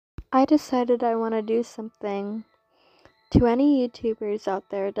I decided I want to do something. To any YouTubers out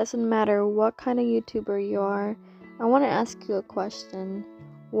there, it doesn't matter what kind of YouTuber you are, I want to ask you a question.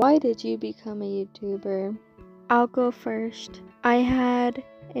 Why did you become a YouTuber? I'll go first. I had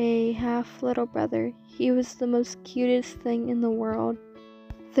a half little brother. He was the most cutest thing in the world.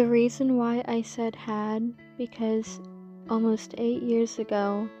 The reason why I said had, because almost 8 years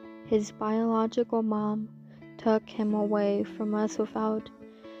ago, his biological mom took him away from us without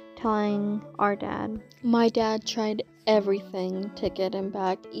telling our dad. My dad tried everything to get him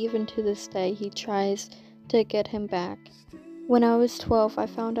back. Even to this day, he tries to get him back. When I was 12, I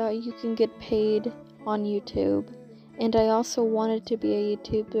found out you can get paid on YouTube. And I also wanted to be a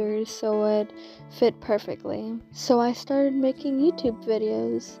YouTuber, so it fit perfectly. So I started making YouTube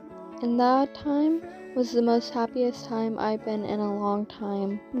videos. And that time was the most happiest time I've been in a long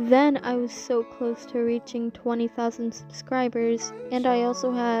time. Then I was so close to reaching 20,000 subscribers, and I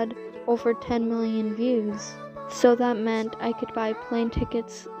also had over 10 million views. So that meant I could buy plane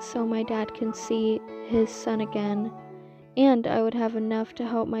tickets so my dad can see his son again, and I would have enough to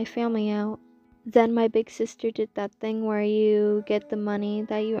help my family out. Then my big sister did that thing where you get the money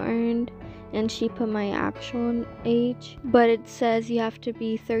that you earned, and she put my actual age, but it says you have to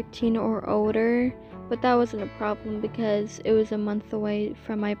be 13 or older, but that wasn't a problem because it was a month away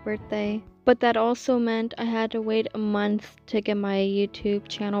from my birthday. But that also meant I had to wait a month to get my YouTube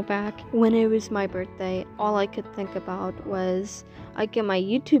channel back. When it was my birthday, all I could think about was I get my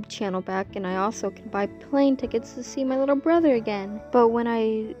YouTube channel back, and I also can buy plane tickets to see my little brother again. But when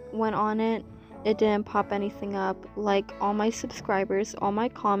I went on it didn't pop anything up. Like, all my subscribers, all my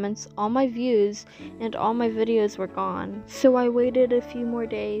comments, all my views, and all my videos were gone. So I waited a few more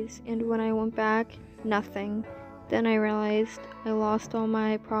days, and when I went back, nothing. Then I realized I lost all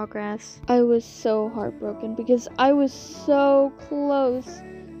my progress. I was so heartbroken because I was so close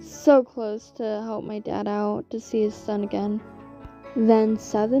to help my dad out to see his son again. Then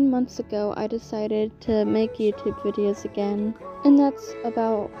 7 months ago, I decided to make YouTube videos again. And that's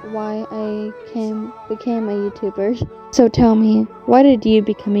about why I became a YouTuber. So tell me, why did you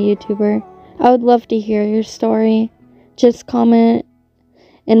become a YouTuber? I would love to hear your story. Just comment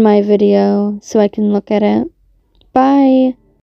in my video so I can look at it. Bye!